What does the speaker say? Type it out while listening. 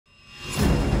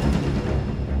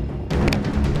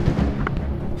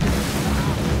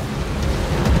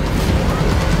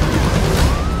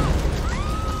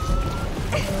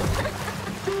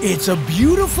It's a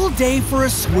beautiful day for a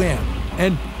swim,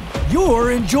 and you're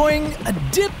enjoying a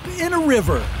dip in a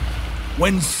river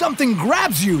when something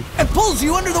grabs you and pulls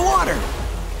you under the water.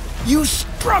 You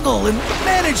struggle and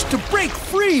manage to break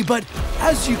free, but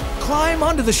as you climb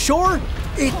onto the shore,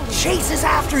 it chases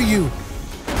after you.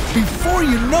 Before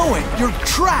you know it, you're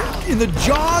trapped in the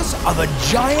jaws of a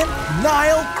giant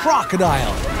Nile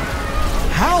crocodile.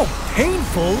 How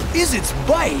painful is its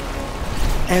bite?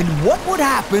 And what would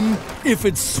happen if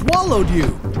it swallowed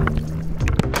you?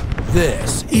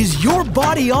 This is your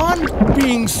body on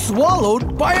being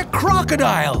swallowed by a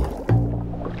crocodile.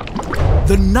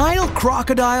 The Nile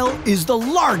crocodile is the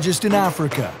largest in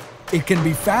Africa. It can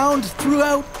be found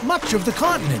throughout much of the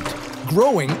continent,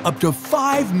 growing up to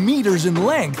 5 meters in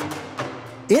length.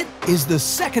 It is the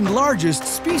second largest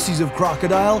species of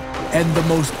crocodile and the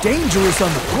most dangerous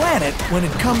on the planet when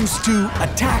it comes to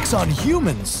attacks on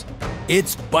humans.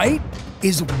 Its bite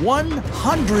is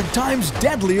 100 times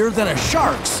deadlier than a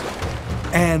shark's,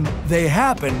 and they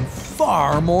happen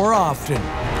far more often.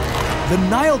 The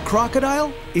Nile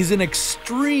crocodile is an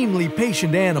extremely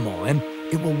patient animal, and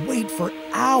it will wait for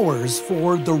hours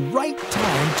for the right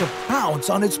time to pounce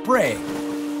on its prey.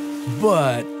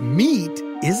 But meat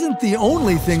isn't the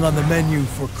only thing on the menu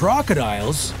for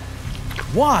crocodiles.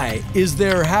 Why is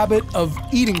their habit of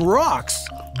eating rocks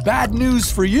bad news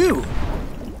for you?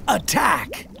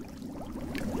 Attack!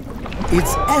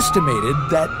 It's estimated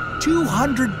that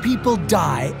 200 people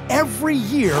die every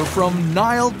year from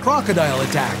Nile crocodile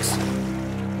attacks.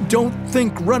 Don't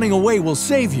think running away will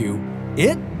save you.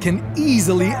 It can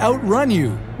easily outrun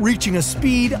you, reaching a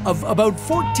speed of about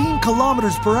 14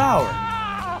 kilometers per hour.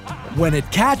 When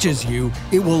it catches you,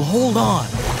 it will hold on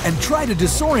and try to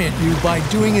disorient you by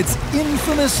doing its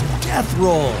infamous death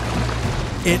roll.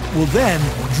 It will then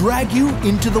drag you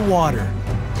into the water.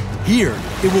 Here,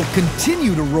 it will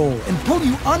continue to roll and pull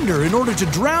you under in order to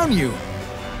drown you.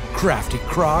 Crafty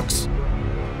crocs.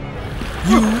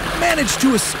 You manage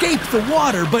to escape the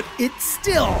water, but it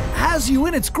still has you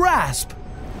in its grasp.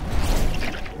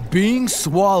 Being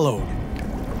swallowed.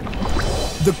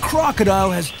 The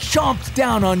crocodile has chomped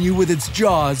down on you with its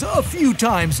jaws a few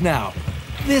times now.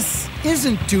 This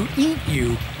isn't to eat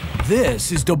you,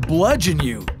 this is to bludgeon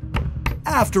you.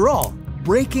 After all,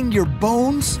 breaking your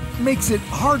bones makes it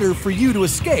harder for you to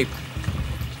escape.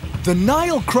 The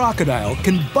Nile crocodile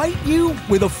can bite you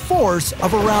with a force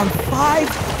of around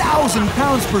 5,000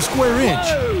 pounds per square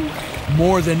inch,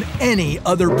 more than any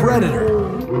other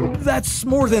predator. That's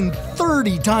more than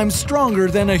 30 times stronger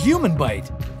than a human bite.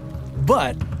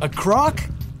 But a croc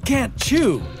can't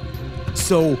chew.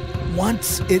 So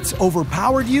once it's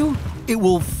overpowered you, it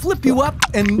will flip you up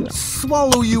and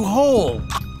swallow you whole.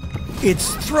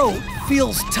 Its throat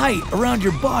feels tight around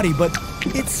your body, but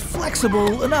it's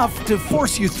flexible enough to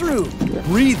force you through.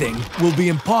 Breathing will be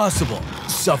impossible.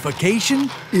 Suffocation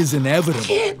is inevitable.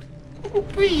 Can't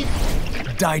breathe.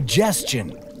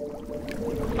 Digestion.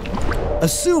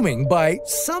 Assuming by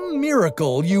some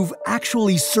miracle you've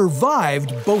actually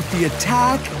survived both the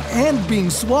attack and being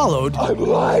swallowed, I'm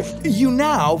alive. You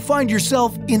now find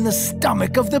yourself in the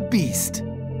stomach of the beast.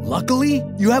 Luckily,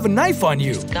 you have a knife on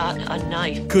you. He's got a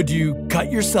knife. Could you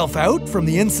cut yourself out from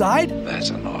the inside? That's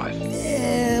a knife.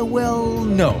 Well,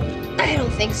 no. I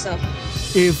don't think so.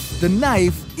 If the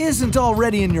knife isn't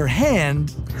already in your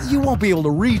hand, you won't be able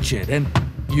to reach it, and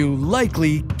you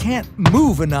likely can't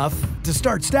move enough to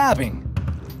start stabbing.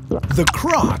 The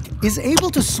croc is able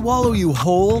to swallow you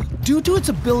whole due to its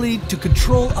ability to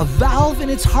control a valve in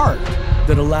its heart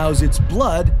that allows its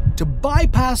blood to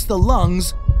bypass the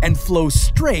lungs and flow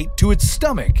straight to its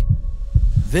stomach.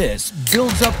 This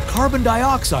builds up carbon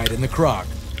dioxide in the croc,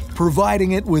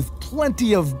 providing it with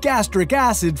plenty of gastric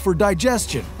acid for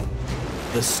digestion.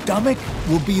 The stomach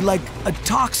will be like a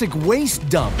toxic waste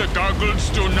dump. The goggles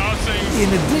do nothing. In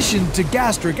addition to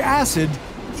gastric acid,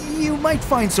 you might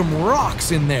find some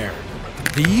rocks in there.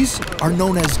 These are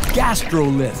known as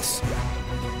gastroliths.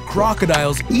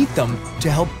 Crocodiles eat them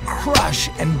to help crush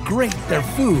and grate their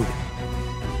food.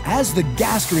 As the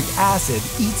gastric acid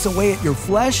eats away at your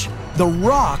flesh, the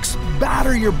rocks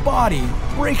batter your body,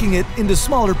 breaking it into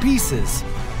smaller pieces.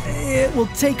 It will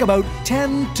take about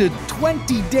 10 to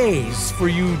 20 days for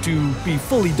you to be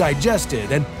fully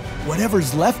digested, and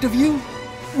whatever's left of you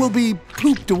will be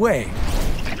pooped away.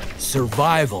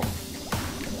 Survival.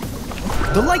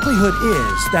 The likelihood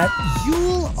is that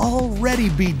you'll already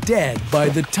be dead by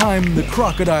the time the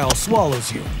crocodile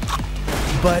swallows you.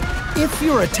 But if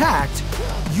you're attacked,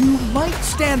 you might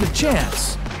stand a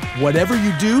chance. Whatever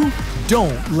you do,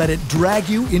 don't let it drag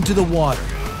you into the water.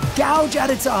 gouge at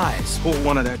its eyes, Pull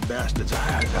one of that bastard's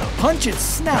eyes out. punch its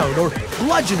snout, or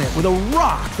bludgeon it with a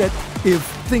rock that, if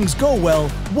things go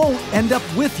well, won't end up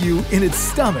with you in its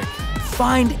stomach.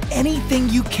 Find anything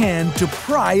you can to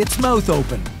pry its mouth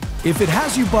open. If it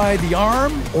has you by the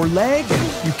arm or leg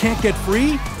and you can't get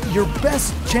free, your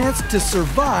best chance to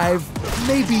survive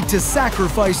may be to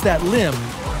sacrifice that limb.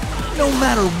 No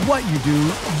matter what you do,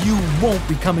 you won't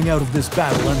be coming out of this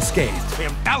battle unscathed.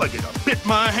 Damn alligator bit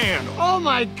my hand. Oh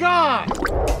my God!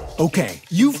 Okay,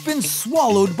 you've been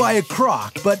swallowed by a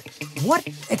croc, but what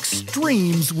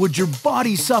extremes would your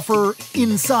body suffer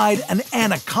inside an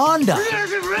anaconda?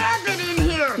 There's a rabbit in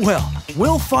here! Well,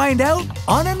 we'll find out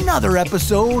on another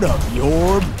episode of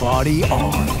Your Body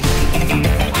On.